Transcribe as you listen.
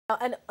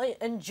An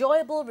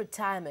enjoyable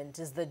retirement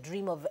is the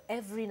dream of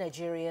every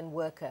Nigerian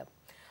worker.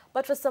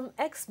 But for some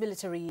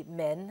ex-military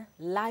men,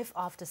 life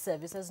after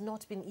service has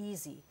not been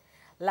easy.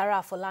 Lara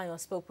Afolayan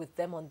spoke with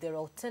them on their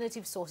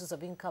alternative sources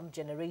of income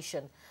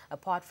generation,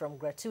 apart from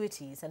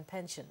gratuities and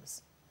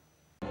pensions.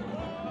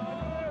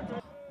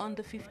 On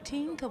the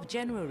 15th of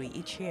January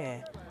each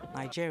year,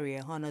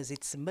 Nigeria honors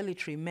its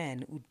military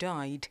men who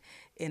died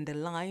in the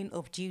line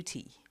of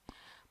duty.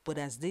 But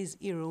as these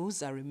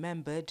heroes are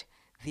remembered,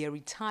 their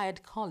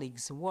retired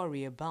colleagues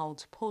worry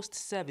about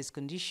post-service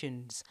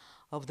conditions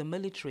of the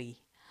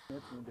military.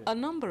 A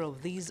number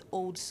of these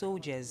old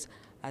soldiers,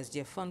 as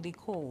they're fondly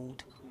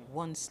called,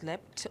 once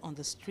slept on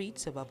the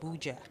streets of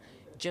Abuja,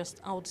 just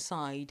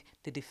outside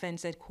the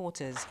defense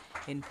headquarters,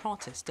 in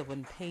protest of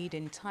unpaid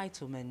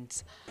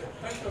entitlements.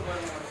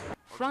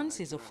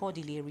 Francis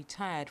Ofodile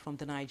retired from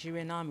the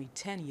Nigerian Army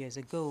 10 years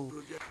ago.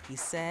 He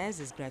says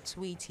his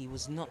gratuity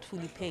was not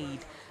fully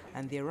paid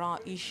and there are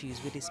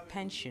issues with his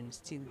pension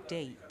till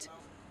date.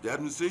 The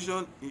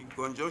administration, in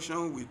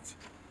conjunction with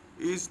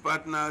its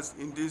partners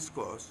in this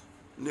cause,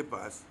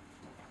 NEPAS,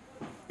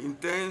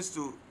 intends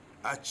to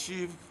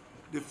achieve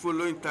the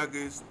following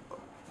targets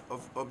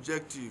of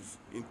objectives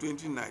in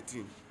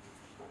 2019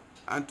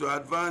 and to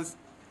advance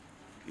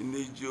in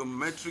a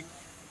geometric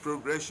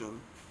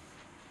progression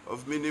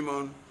of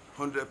minimum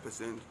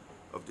 100%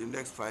 of the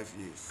next 5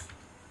 years.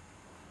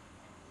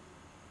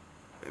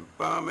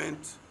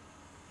 Empowerment,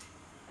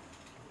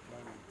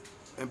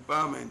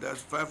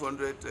 that's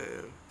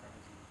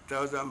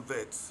 500,000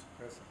 vets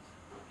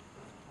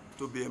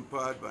to be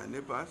empowered by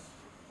NEPAS,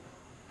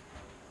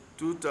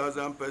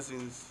 2,000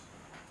 persons,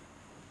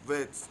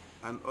 vets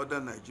and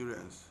other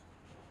Nigerians.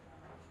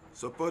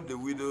 Support the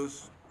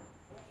widows,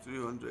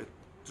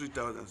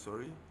 3,000,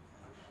 sorry.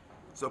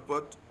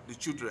 Support the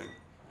children,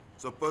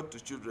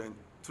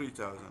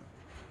 3,000.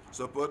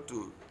 Support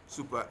to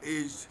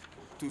super-aged,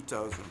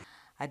 2,000.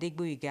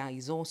 Adegboyega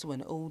is also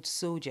an old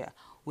soldier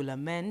who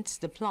laments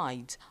the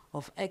plight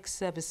of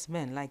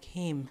ex-servicemen like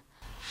him.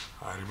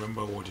 I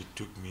remember what it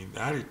took me.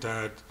 I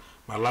retired,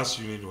 my last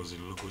unit was in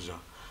Lokoja.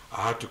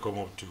 I had to come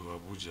up to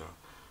Abuja,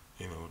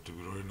 to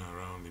be running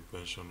around the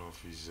pension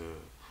office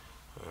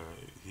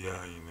here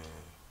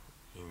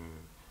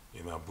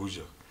in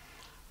Abuja.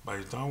 By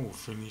the time we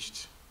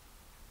finished,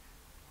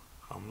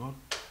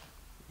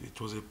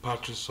 it was a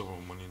paltry sum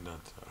of money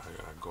that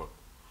I got.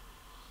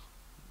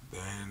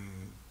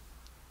 Then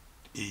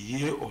a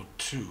year or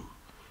two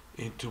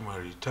into my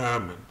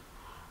retirement,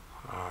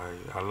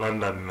 I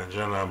learned that in the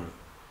Nigerian Army,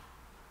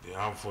 the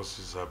armed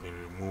forces have been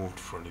removed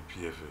from the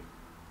PFA.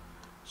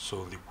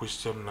 So the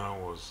question now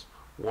was,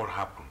 what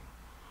happened?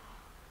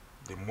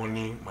 The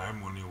money, my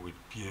money with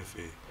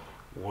PFA,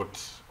 what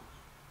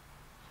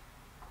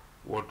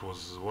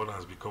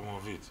has become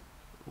of it?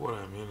 What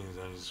I mean is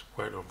that it's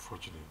quite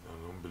unfortunate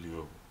and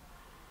unbelievable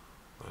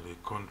that a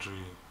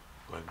country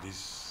like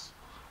this,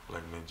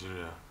 like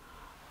Nigeria,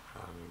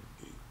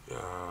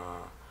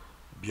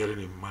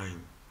 bearing in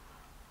mind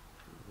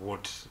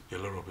what a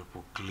lot of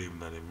people claim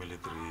that the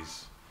military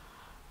is,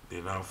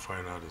 they now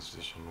find out a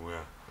situation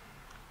where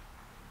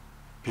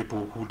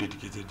people who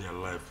dedicated their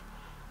life,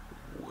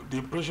 the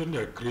impression they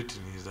are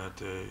creating is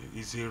that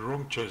it's a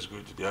wrong choice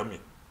going to the army,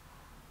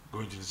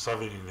 going to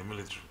serving in the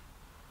military.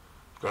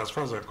 Because as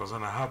far as I'm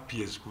concerned, I have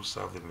peers who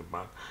served in the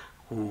bank,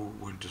 who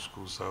went to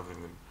school, served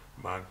in the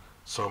bank,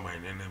 some are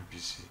in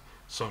NNPC,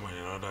 some are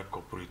in other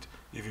corporate,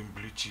 even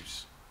blue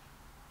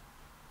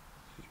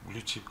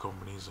chip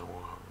companies and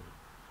what have you.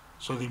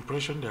 So the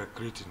impression they are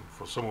creating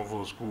for some of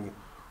us who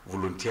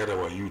volunteered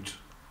our youth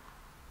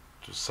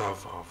to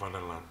serve our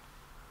fatherland,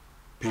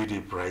 paid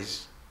a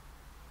price,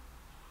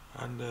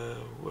 and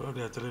what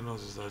they are telling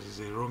us is that it's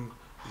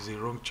a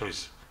wrong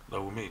choice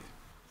that we made.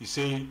 You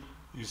say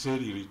the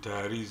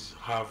retirees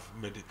have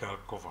medical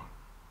cover.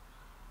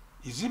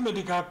 Is it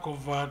medical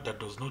cover that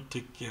does not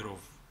take care of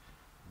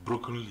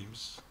broken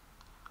limbs,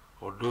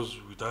 or those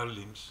without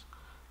limbs,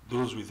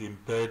 those with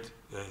impaired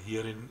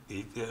hearing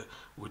aid,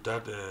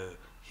 without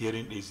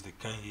hearing aids, they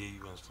can't hear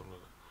you and stuff like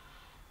that?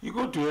 You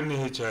go to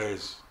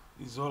NHIS,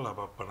 it's all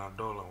about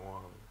Panadol and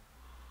what.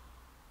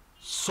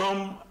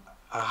 Some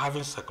are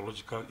having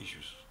psychological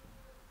issues.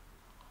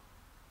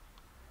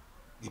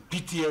 The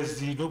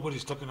PTSD,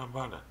 nobody's talking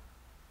about that.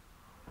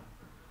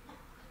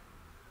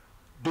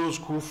 Those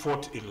who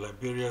fought in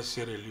Liberia,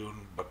 Sierra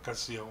Leone,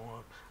 Bakassi,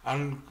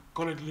 and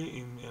currently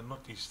in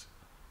Northeast.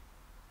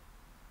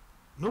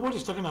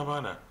 Nobody's talking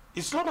about that.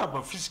 It's not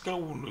about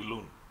physical wound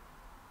alone.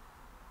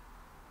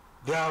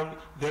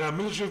 There are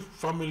military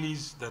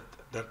families that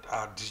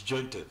are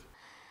disjointed.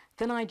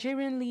 The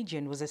Nigerian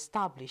Legion was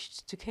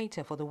established to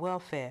cater for the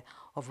welfare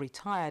of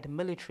retired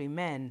military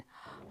men.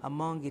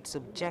 Among its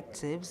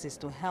objectives is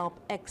to help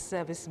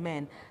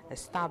ex-servicemen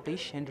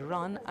establish and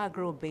run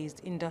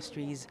agro-based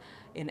industries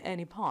in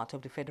any part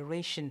of the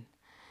Federation.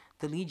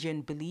 The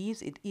Legion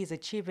believes it is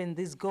achieving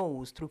these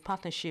goals through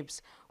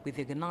partnerships with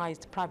the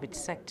organized private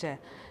sector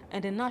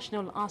and the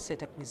National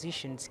Asset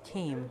Acquisition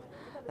Scheme,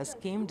 a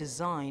scheme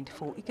designed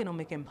for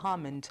economic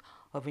empowerment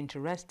of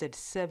interested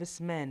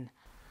servicemen.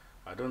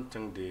 I don't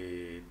think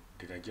the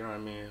Nigerian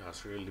Army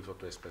has really lived up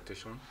to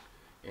expectation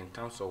in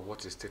terms of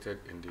what is stated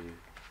in the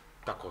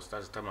TACOS,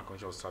 that's the Term and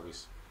Conditions of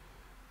Service,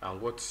 and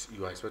what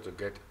you are expected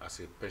to get as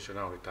a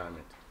pensioner or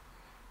retirement.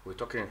 We're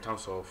talking in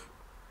terms of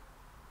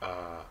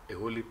a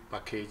wholly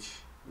package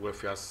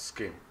welfare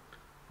scheme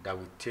that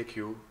will take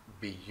you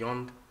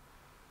beyond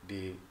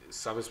the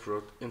service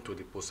period into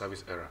the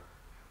post-service era,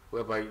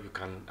 whereby you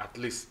can at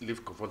least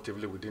live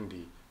comfortably within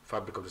the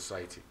fabric of the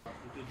society.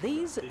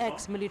 These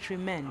ex-military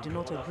men do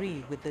not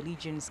agree with the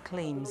Legion's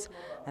claims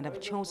and have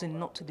chosen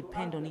not to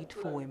depend on it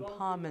for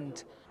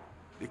empowerment.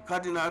 The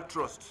cardinal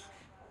thrust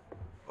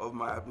of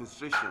my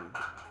administration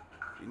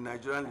in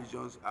Nigerian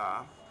Legions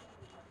are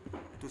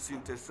to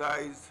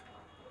synthesize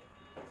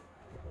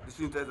the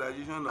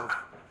synthesization of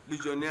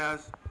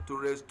legionnaires to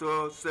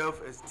restore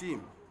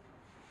self-esteem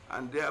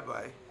and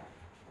thereby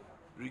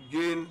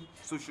regain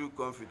social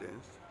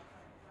confidence,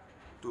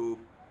 to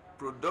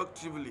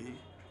productively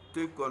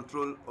take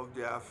control of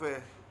their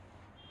affair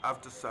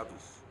after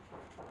service.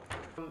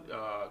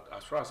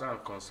 As far as I'm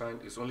concerned,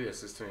 it's only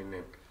existing in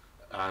name,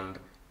 and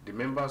the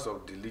members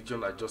of the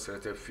Legion are just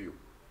selected few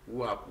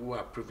who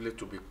are privileged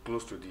to be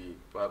close to the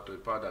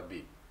power that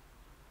be.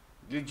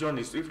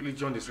 If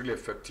Legion is really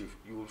effective,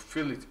 you will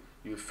feel it.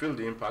 You will feel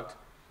the impact.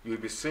 You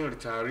will be seeing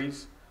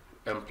retirees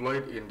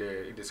employed in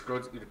the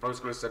private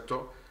security sector,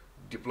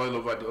 deployed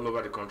all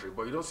over the country.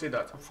 But you don't see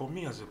that. For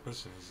me as a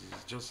person,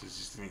 it's just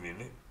existing in a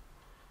name.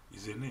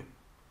 It's a name.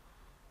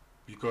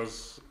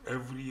 Because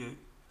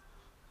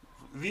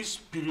this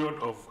period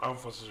of Armed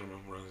Forces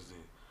Remembrance Day,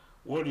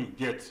 what you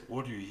get,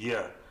 what you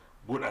hear,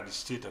 both at the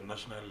state and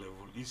national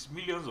level, is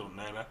millions of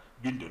naira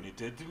being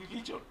donated to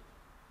religion.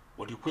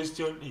 But the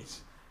question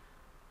is,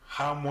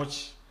 how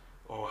much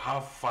or how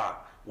far,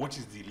 what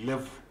is the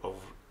level of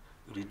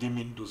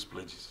redeeming those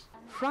pledges?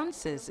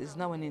 Francis is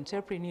now an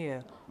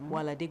entrepreneur,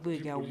 while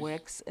Adegboyega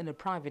works in a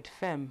private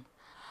firm.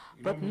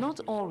 But not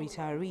all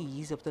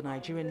retirees of the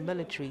Nigerian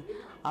military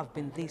have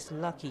been this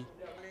lucky.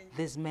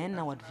 These men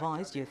now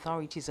advise the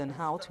authorities on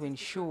how to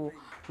ensure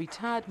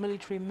retired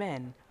military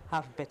men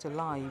have better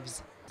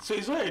lives. So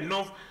it's not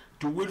enough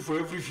to wait for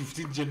every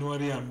 15th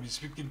January and be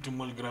speaking too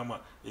much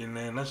grammar in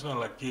a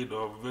national arcade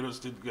or various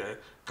state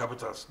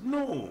capitals.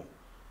 No.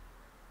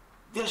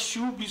 There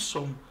should be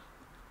some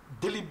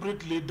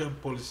deliberate laid-down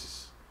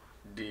policies.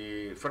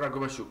 The federal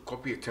government should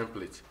copy a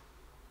template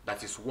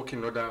that is working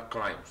in other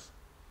climes,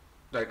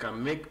 that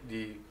can make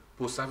the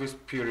post-service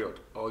period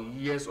or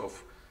years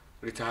of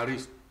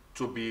retirees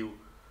to be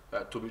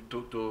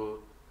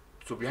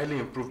highly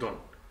improved on,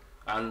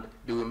 and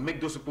they will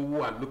make those people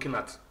who are looking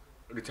at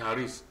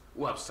retirees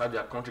who have served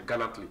their country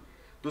gallantly,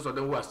 those of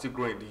them who are still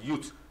growing, the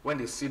youth, when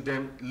they see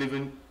them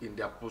living in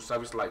their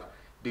post-service life,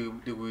 they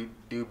will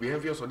be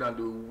envious of them,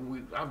 they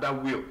will have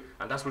that will,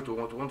 and that's what they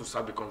want to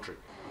serve the country.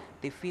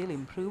 They feel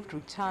improved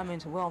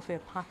retirement welfare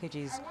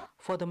packages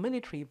for the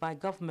military by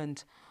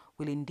government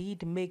will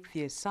indeed make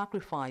their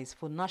sacrifice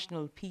for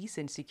national peace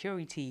and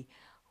security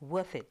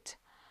worth it.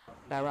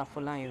 Lara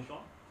Folayo,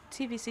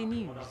 TVC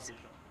News,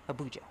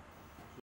 Abuja.